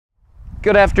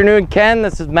Good afternoon, Ken.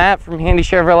 This is Matt from Handy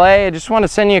Chevrolet. I just want to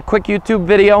send you a quick YouTube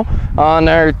video on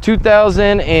our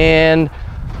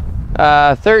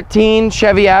 2013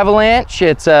 Chevy Avalanche.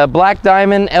 It's a Black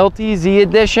Diamond LTZ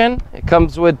edition. It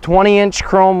comes with 20-inch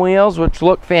chrome wheels, which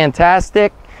look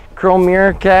fantastic. Chrome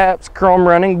mirror caps, chrome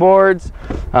running boards.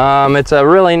 It's a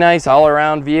really nice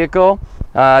all-around vehicle.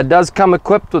 It does come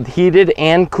equipped with heated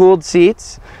and cooled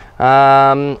seats.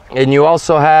 And you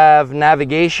also have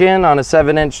navigation on a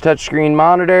 7-inch touchscreen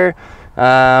monitor,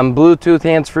 Bluetooth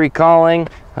hands-free calling.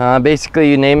 Basically,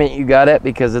 you name it, you got it,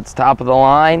 because it's top of the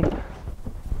line.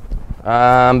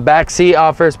 Back seat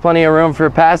offers plenty of room for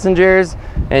passengers,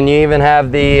 and you even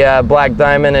have the Black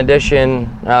Diamond Edition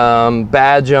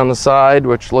badge on the side,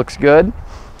 which looks good.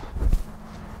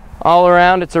 All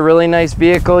around, it's a really nice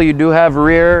vehicle. You do have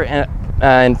rear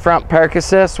and front park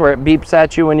assist, where it beeps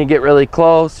at you when you get really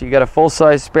close. You got a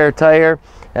full-size spare tire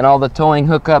and all the towing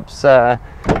hookups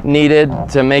needed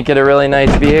to make it a really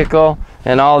nice vehicle.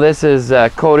 And all this is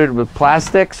coated with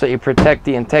plastic, so you protect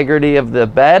the integrity of the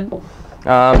bed.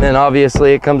 And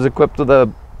obviously it comes equipped with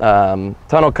a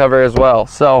tonneau cover as well.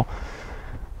 So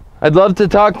I'd love to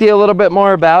talk to you a little bit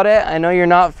more about it. I know you're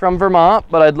not from Vermont,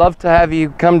 but I'd love to have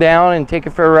you come down and take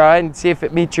it for a ride and see if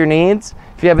it meets your needs.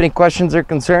 If you have any questions or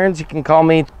concerns, you can call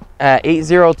me at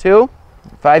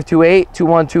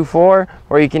 802-528-2124,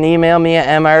 or you can email me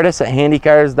at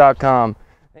martis@handycars.com.